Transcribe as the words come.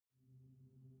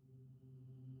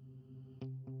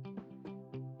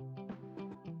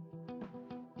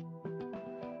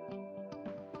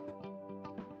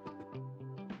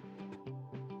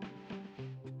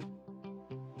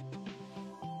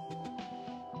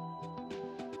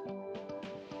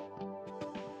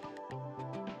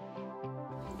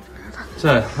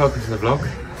So, welcome to the vlog.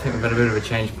 I think we've had a bit of a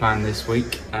change plan this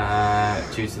week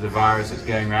due to the virus that's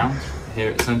going around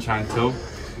here at Sunshine Tool.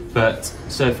 But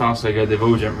so far so good, they've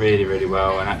all jumped really, really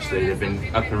well, and actually they've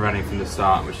been up and running from the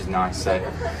start, which is nice. So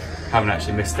haven't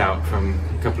actually missed out from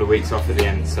a couple of weeks off at the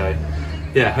end. So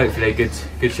yeah, hopefully a good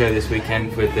show this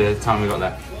weekend with the time we got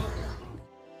left.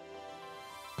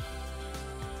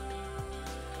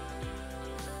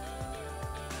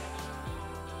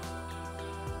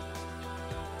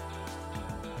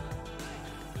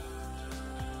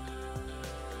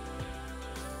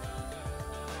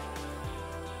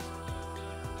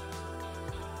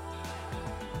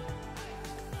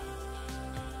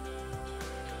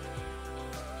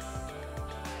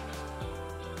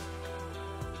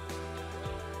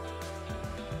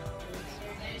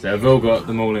 So we've all got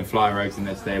them all in fly rugs in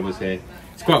their stables here.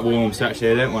 It's quite warm, so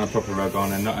actually they don't want a proper rug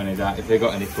on, and not only that, if they've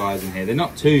got any flies in here, they're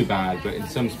not too bad, but in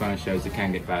some Spanish shows they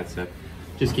can get bad, so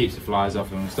just keeps the flies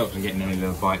off and stops them getting any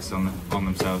little bites on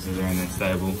themselves as they're in their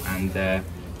stable, and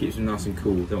keeps them nice and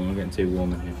cool. Don't want them getting too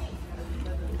warm in here.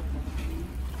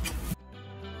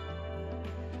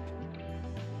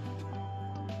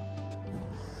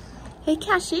 Hey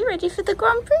Cash, are you ready for the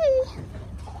Grand Prix?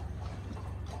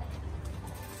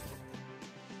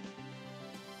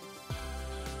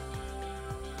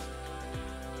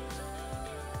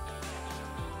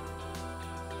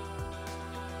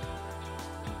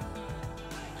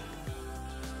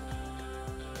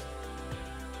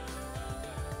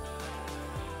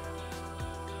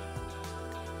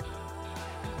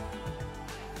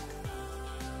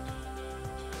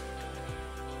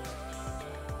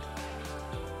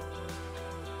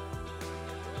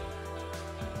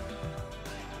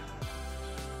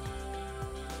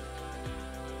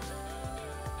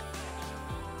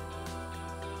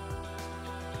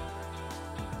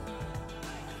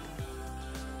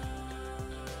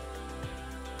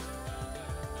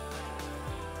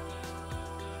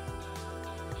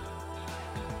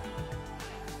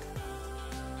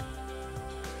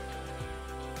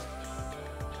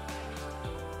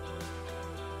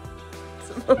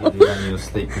 You do that in your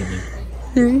sleep, didn't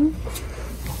you?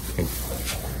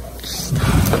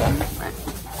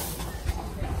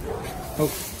 Oh,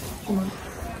 come on.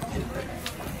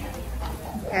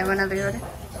 Okay, whenever you're ready.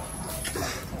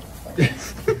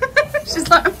 She's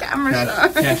like a camera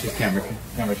shy. Cash is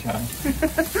camera shy.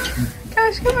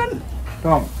 Cash, come on.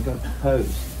 Come on, we've got to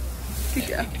pose. Good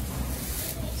girl.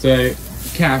 So,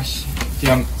 Cash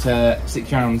jumped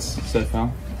 6 rounds so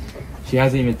far. She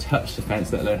hasn't even touched the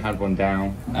fence, let alone had one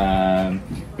down.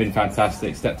 Been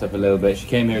fantastic, stepped up a little bit. She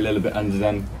came here a little bit under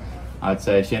them. I'd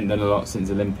say she hadn't done a lot since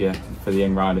Olympia for the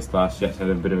young riders class. She actually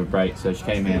had a bit of a break, so she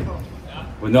came here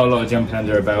with not a lot of jumping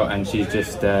under her belt, and she's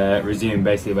just resumed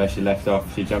basically where she left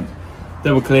off. She jumped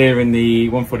double clear in the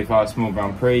 145 Small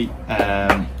Grand Prix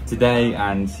today,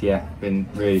 and yeah, been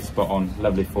really spot on,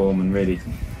 lovely form, and really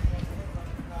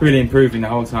improving the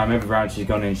whole time. Every round she's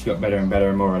gone in, she got better and better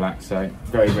and more relaxed, so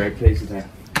very, very pleased with her.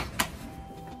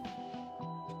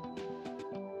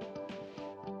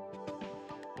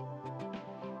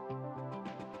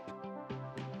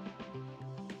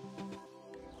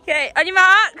 Okay, on your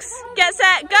marks, get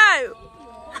set, go!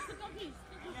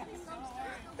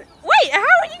 Wait, how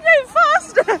are you going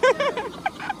faster?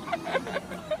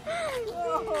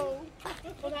 Whoa.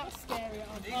 Well, that was scary.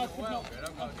 Oh,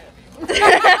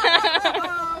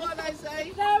 what did I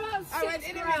say? No, that's I went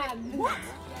in a minute. What?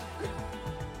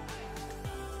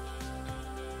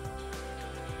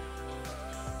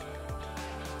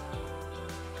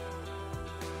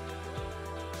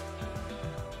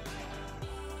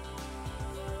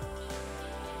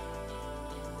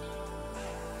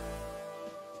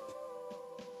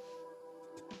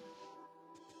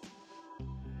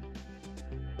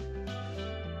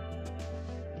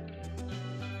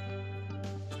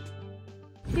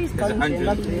 These guns are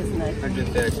lovely, isn't they?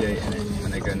 138 in it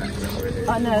when they go natural already.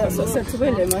 I know, that's what I said to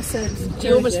William. I said, do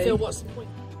you almost feel what's the point?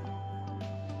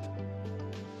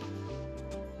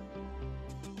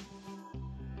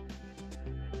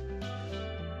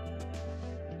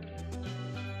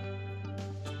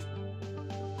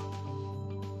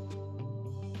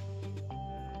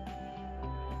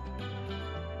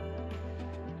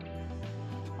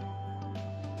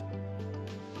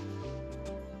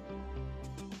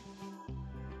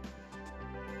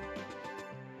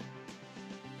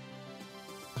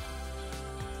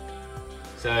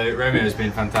 So Romeo's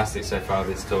been fantastic so far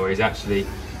this tour. He's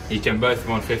jumped both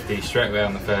 150 straight away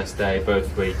on the first day,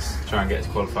 both weeks, to try and get us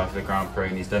qualified for the Grand Prix,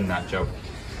 and he's done that job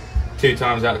 2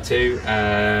 times out of 2.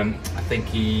 I think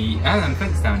he hasn't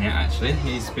fence down yet actually.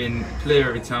 He's been clear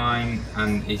every time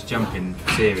and he's jumping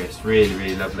serious, really,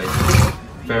 really lovely.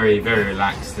 very, very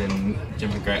relaxed and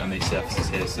jumping great on these surfaces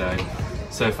here.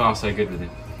 So far so good with him.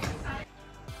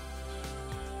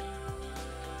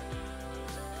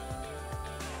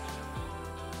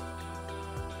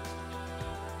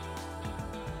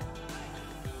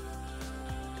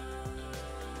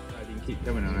 Keep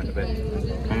coming on it a bit,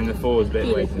 and the four's a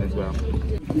bit waiting as well.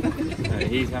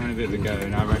 He's having a bit of a go,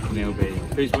 and I reckon he'll be.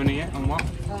 Who's winning it on what?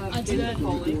 I don't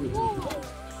know.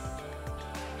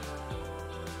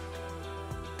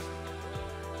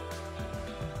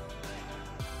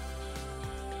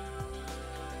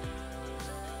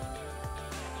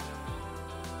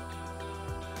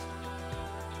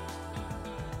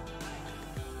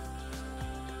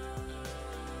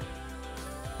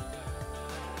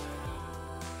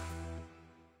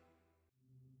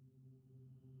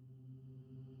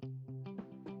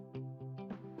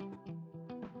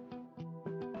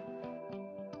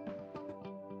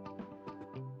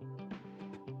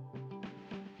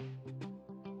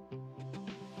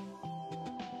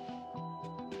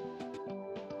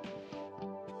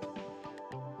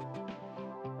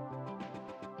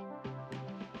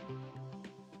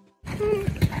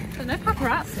 So no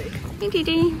paparazzi. Hey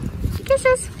Dee.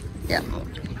 Kisses. Yeah.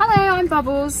 Hello, I'm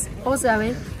Bubbles, or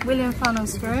Zoe, William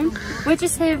Funnel's room. We're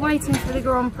just here waiting for the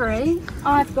Grand Prix.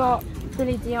 I've got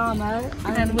Billy Diamo,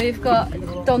 and then we've got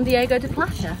Don Diego de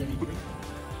Placha.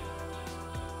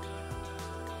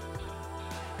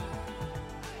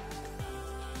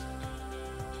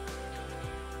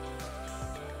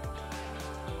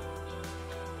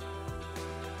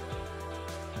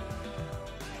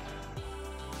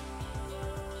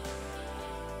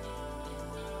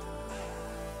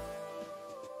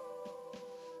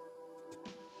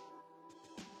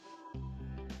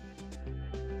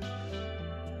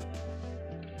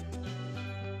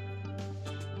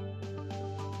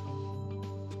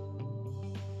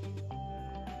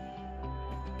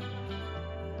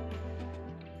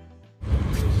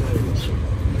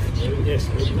 Yes,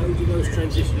 loads of those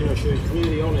transitional shoes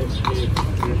really on it.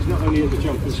 It's not only at the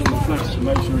jumpers on the flats to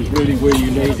make sure it's really where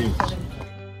you need him.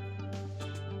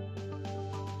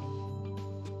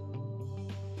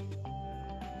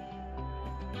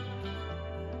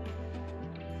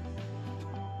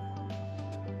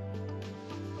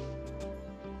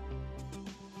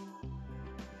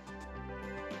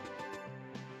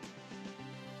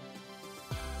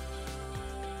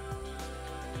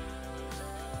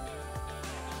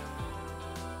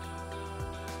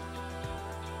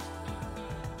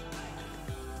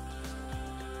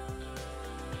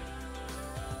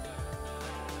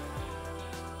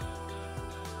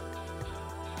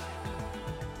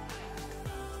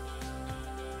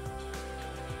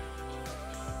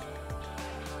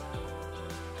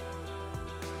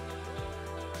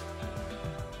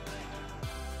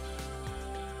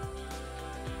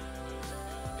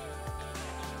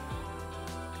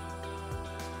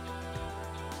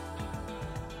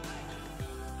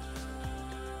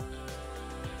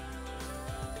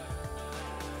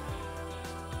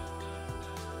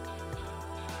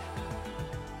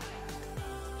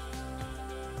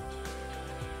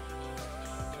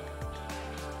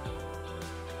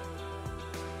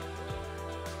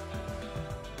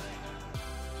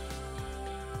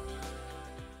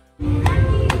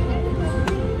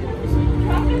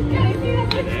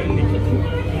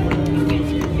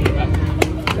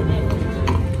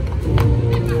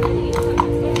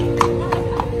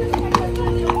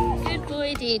 Good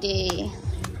boy, Dee.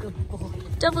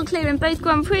 Double clear in both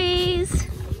Grand Prix.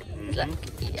 Good luck.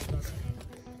 Yeah.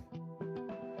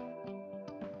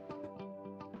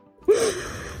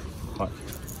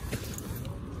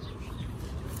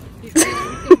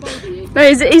 No,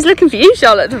 he's looking for you,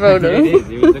 Charlotte, to fold him. He is,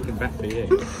 he was looking back for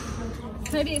you.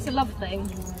 Maybe it's a love thing.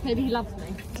 Maybe he loves me.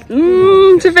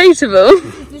 Debatable.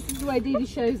 This is the way Dee Dee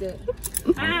shows it.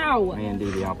 Ow! Me and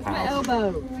Dee Dee are My pals.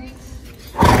 elbow.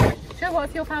 So what,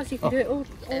 if your pals, you can do it all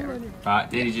Right,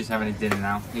 Dee Dee's just having his dinner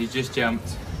now. He's just jumped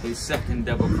his second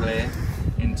double clear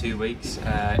in 2 weeks in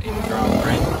the Grand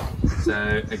Prix.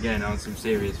 So again, on some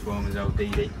serious form as old Dee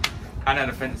Dee. I had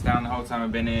a fence down the whole time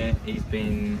I've been here. He's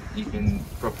been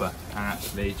proper and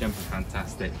actually jumping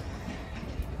fantastic.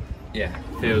 Yeah,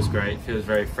 feels great, feels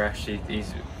very fresh.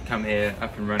 He's come here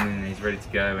up and running and he's ready to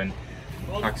go, and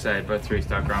like I say, both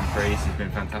 3-star Grand Prix, he's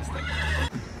been fantastic.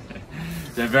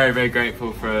 So very, very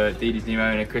grateful for Dee Dee's new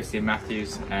owner, Christian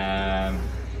Matthews.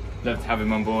 Love to have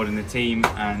him on board in the team,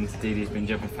 and Dee Dee's been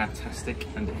jumping fantastic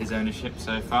under his ownership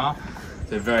so far.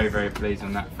 So very, very pleased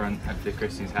on that front. Hopefully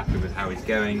Christian's happy with how he's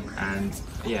going, and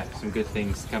yeah, some good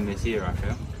things to come this year, I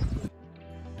feel.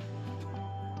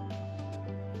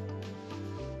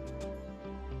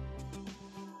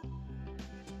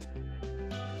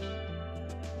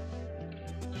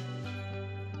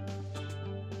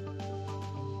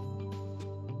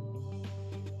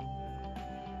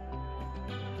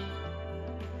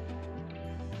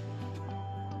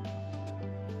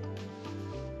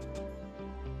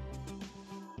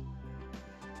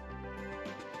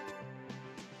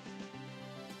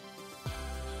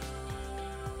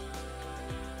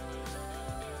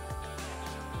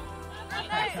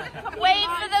 Wave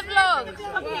for the vlog.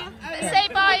 Say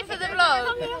bye for the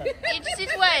vlog. You just need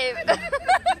to wave.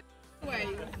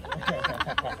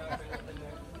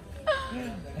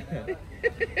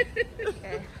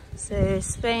 Okay. So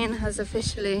Spain has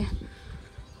officially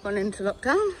gone into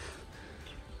lockdown.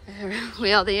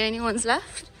 We are the only ones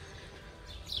left.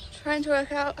 Trying to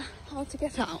work out how to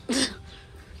get out.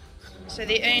 So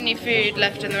the only food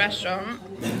left in the restaurant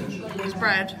is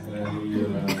bread.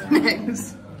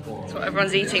 That's what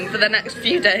everyone's eating for the next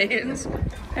few days.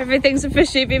 Everything's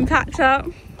officially been packed up.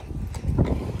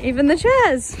 Even the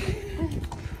chairs.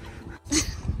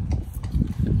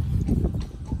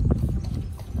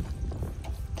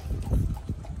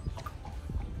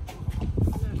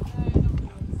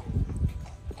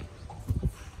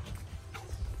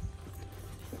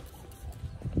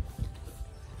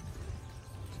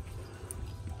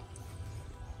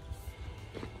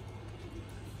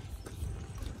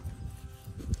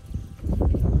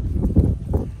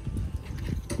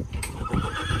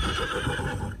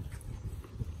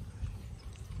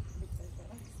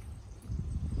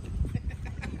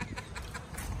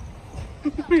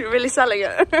 You're really selling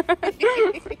it.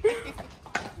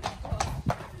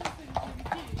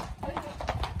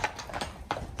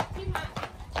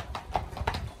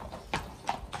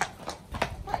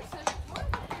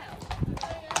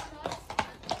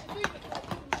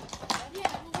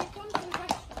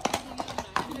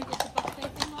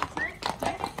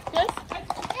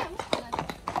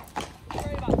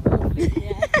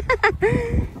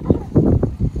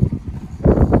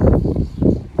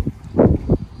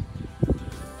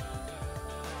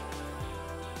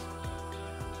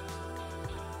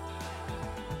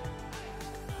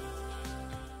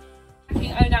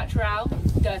 Au natural,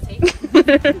 dirty.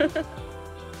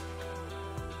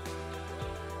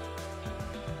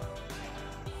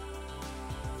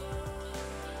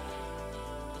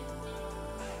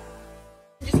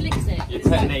 Just licks it. Your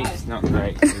technique's not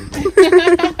great. To be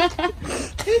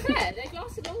fair, they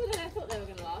lasted longer than I thought they were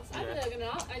going to last. I thought they were going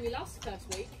to only last the first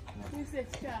week. Who's this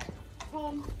guy?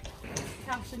 Tom,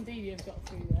 Cash and Dee have got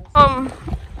through this.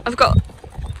 I've got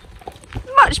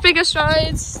much bigger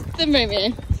strides than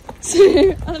Rumi. So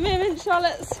at the moment,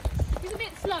 Charlotte's... He's a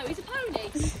bit slow, he's a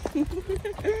pony.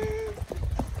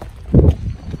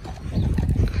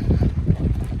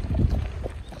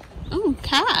 Oh,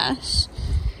 Cash.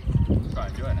 Quite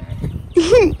enjoying it.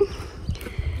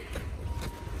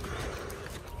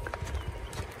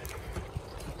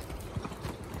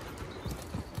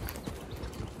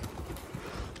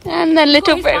 And then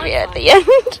little Rumi at the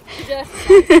end.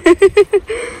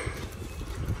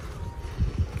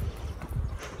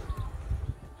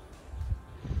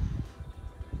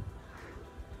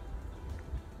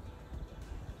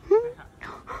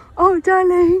 Oh,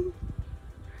 darling.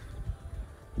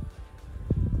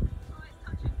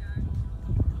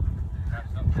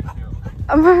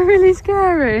 Am I really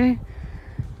scary?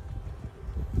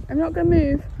 I'm not going to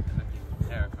move.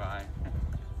 Terrifying.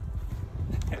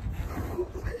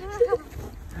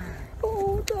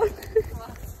 Oh, darling.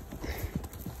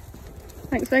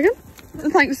 Thanks, Megan.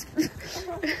 Thanks. Hey,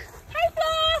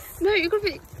 Floss! No, you've got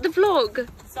to be the vlog.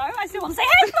 Sorry, I still want to say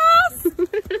hey, Floss!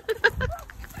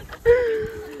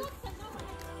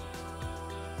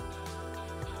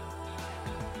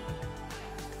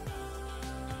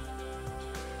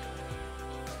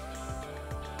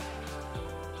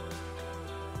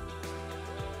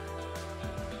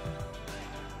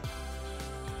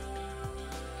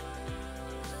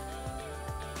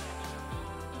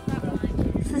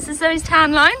 So this is Zoe's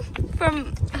tan line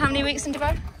from how many weeks in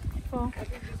Dubai?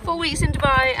 4 weeks in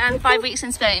Dubai and 5 weeks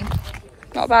in Spain.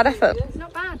 Not a bad effort.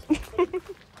 Not bad.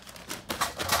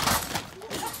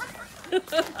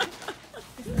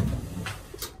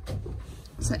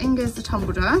 So in goes the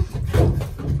tumble dryer.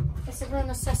 It's a real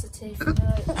necessity for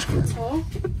the tour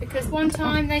because one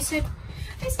time they said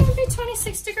it's going to be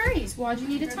 26 degrees. Why do you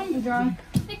need a tumble dryer?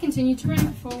 It continued to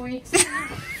rain for 4 weeks.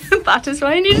 That is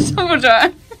why you need a tumble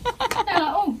dryer. They're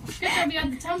like, oh, good job you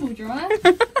had the tumble dryer.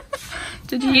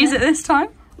 Did you use it this time?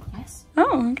 Yes,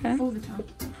 Oh, okay. all the time.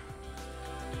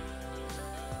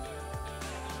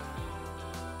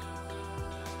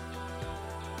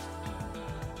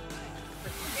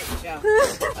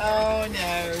 Oh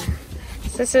no.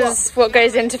 So this is what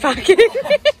goes into packing.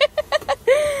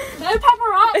 No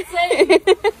paparazzi!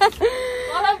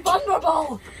 I'm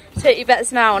vulnerable! Take your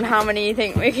bets now on how many you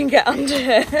think we can get under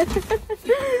here.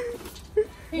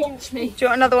 Watch me. Do you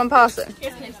want another one passing?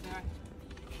 Yes, please.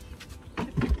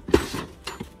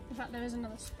 In fact, there is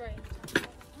another spray.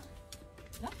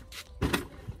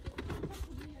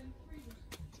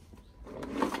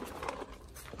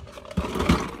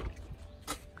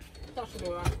 should be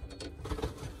alright.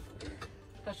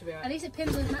 That should be alright. At least it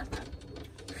pins on the map.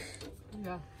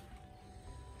 Yeah.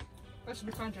 That should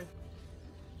be fine, Joe.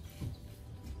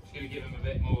 Just gonna give him a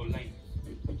bit more length.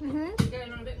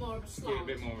 Going on a bit more of a Give slant. it a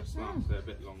bit more of a slant, so a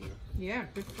bit longer. Yeah,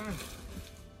 good fun.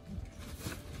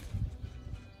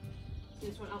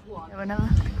 This one up one.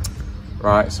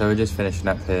 Right, so we're just finishing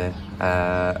up here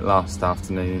last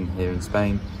afternoon here in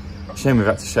Spain. Shame we've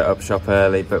had to shut up shop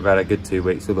early, but we've had a good 2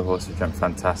 weeks. All the horses have jumped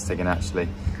fantastic, and actually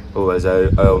all those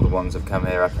older ones have come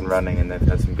here up and running, and they've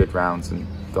had some good rounds and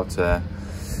got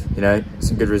you know,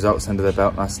 some good results under their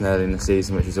belt nice and early in the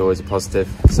season, which is always a positive.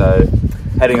 So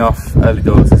heading off early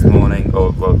doors this morning,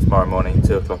 or well, tomorrow morning,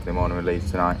 2 o'clock in the morning, we leave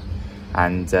tonight.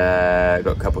 And got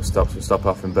a couple of stops. We'll stop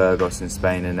off in Burgos in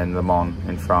Spain, and then Le Mans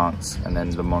in France, and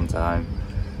then Le Mans to home.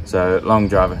 So long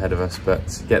drive ahead of us,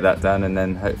 but get that done, and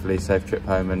then hopefully safe trip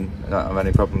home and not have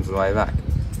any problems on the way back.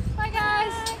 Bye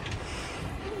guys.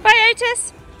 Bye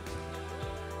Otis.